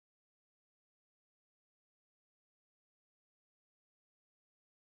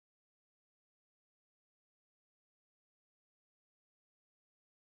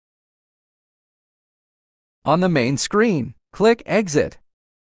On the main screen, click Exit.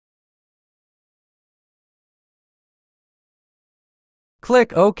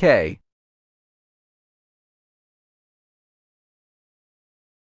 Click OK.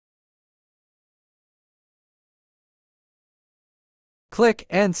 Click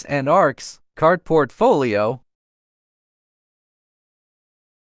ENC and ARCs, Card Portfolio.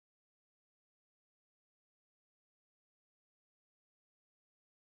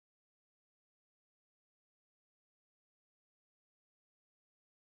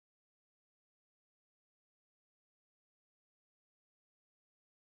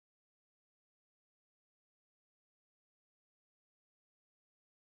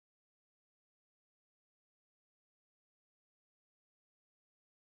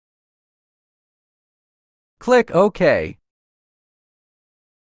 Click OK.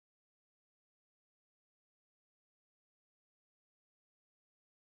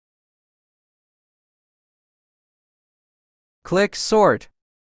 Click Sort.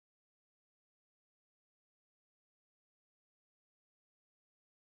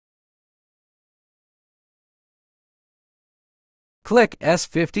 Click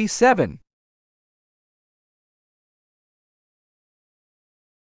S57.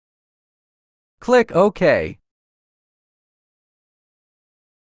 Click OK.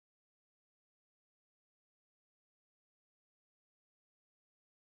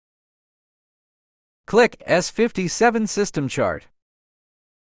 Click S57 System Chart.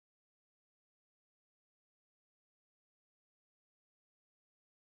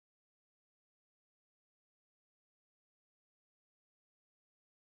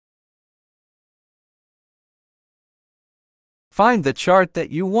 Find the chart that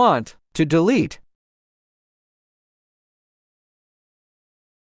you want to delete.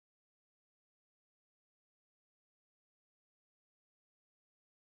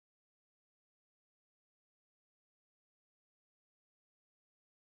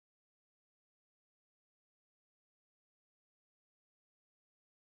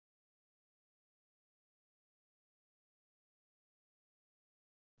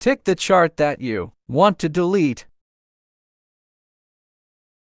 Tick the chart that you want to delete.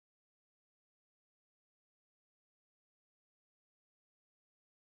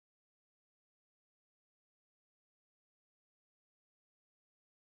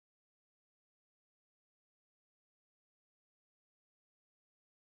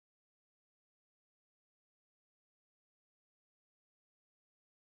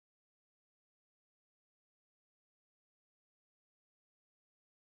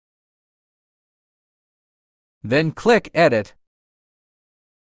 Then click Edit.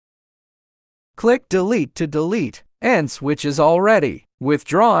 Click Delete to delete ENC, which is already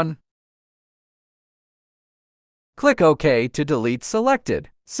withdrawn. Click OK to delete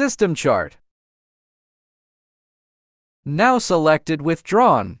selected system chart. Now selected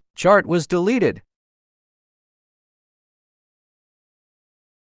withdrawn chart was deleted.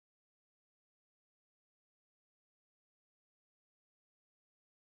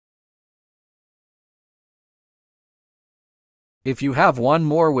 If you have one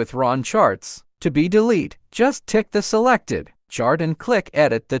more withdrawn charts to be deleted, just tick the selected chart and click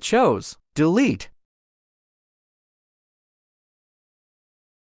Edit the chose Delete.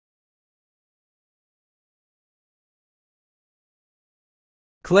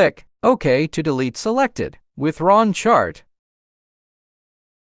 Click OK to delete selected withdrawn chart.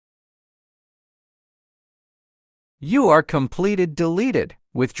 You are completed deleted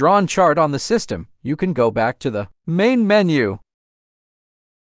withdrawn chart on the system. You can go back to the main menu.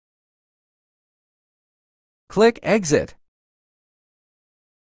 Click Exit.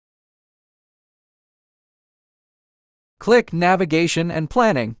 Click Navigation and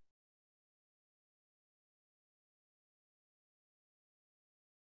Planning.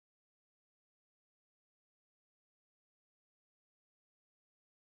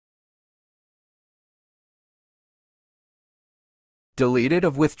 Deleted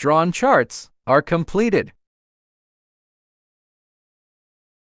of withdrawn charts are completed.